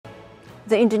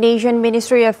The Indonesian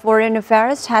Ministry of Foreign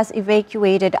Affairs has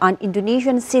evacuated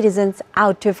Indonesian citizens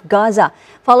out of Gaza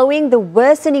following the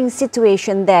worsening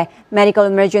situation there. Medical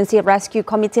Emergency Rescue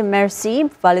Committee MER-C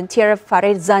volunteer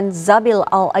Farid Zanzabil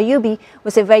Al Ayubi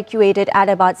was evacuated at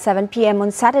about 7 p.m.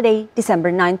 on Saturday, December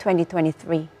 9,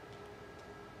 2023.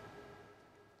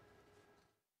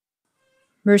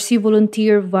 MER-C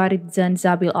volunteer Farid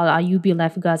Zanzabil Al Ayubi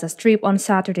left Gaza Strip on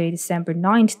Saturday, December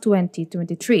 9,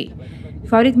 2023.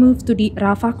 Farid moved to the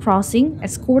Rafah crossing,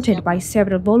 escorted by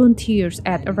several volunteers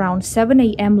at around 7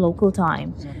 a.m. local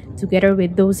time, together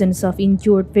with dozens of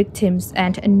injured victims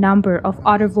and a number of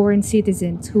other foreign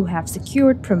citizens who have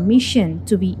secured permission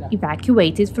to be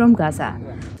evacuated from Gaza.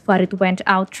 Farid went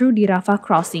out through the Rafah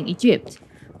crossing, Egypt.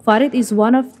 Farid is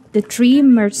one of the 3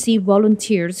 MER-C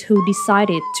volunteers who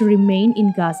decided to remain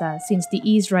in Gaza since the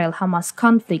Israel-Hamas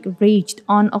conflict raged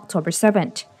on October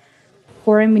 7th.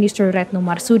 Foreign Minister Retno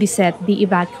Marsudi said the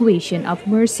evacuation of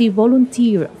MER-C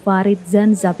volunteer Farid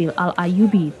Zanzabil Al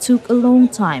Ayubi took a long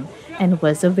time and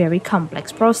was a very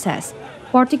complex process,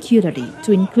 particularly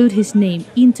to include his name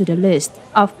into the list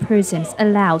of persons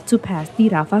allowed to pass the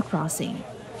Rafah crossing.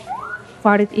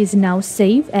 Farid is now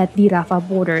safe at the Rafah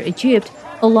border, Egypt,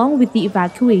 along with the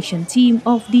evacuation team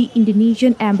of the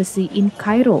Indonesian embassy in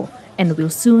Cairo, and will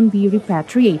soon be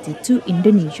repatriated to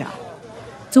Indonesia.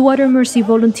 2 other MER-C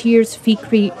volunteers,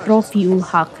 Fikri Rofiul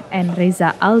Haq and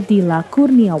Reza Aldila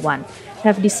Kurniawan,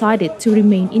 have decided to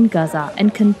remain in Gaza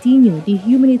and continue the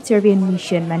humanitarian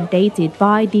mission mandated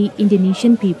by the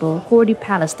Indonesian people for the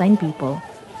Palestine people.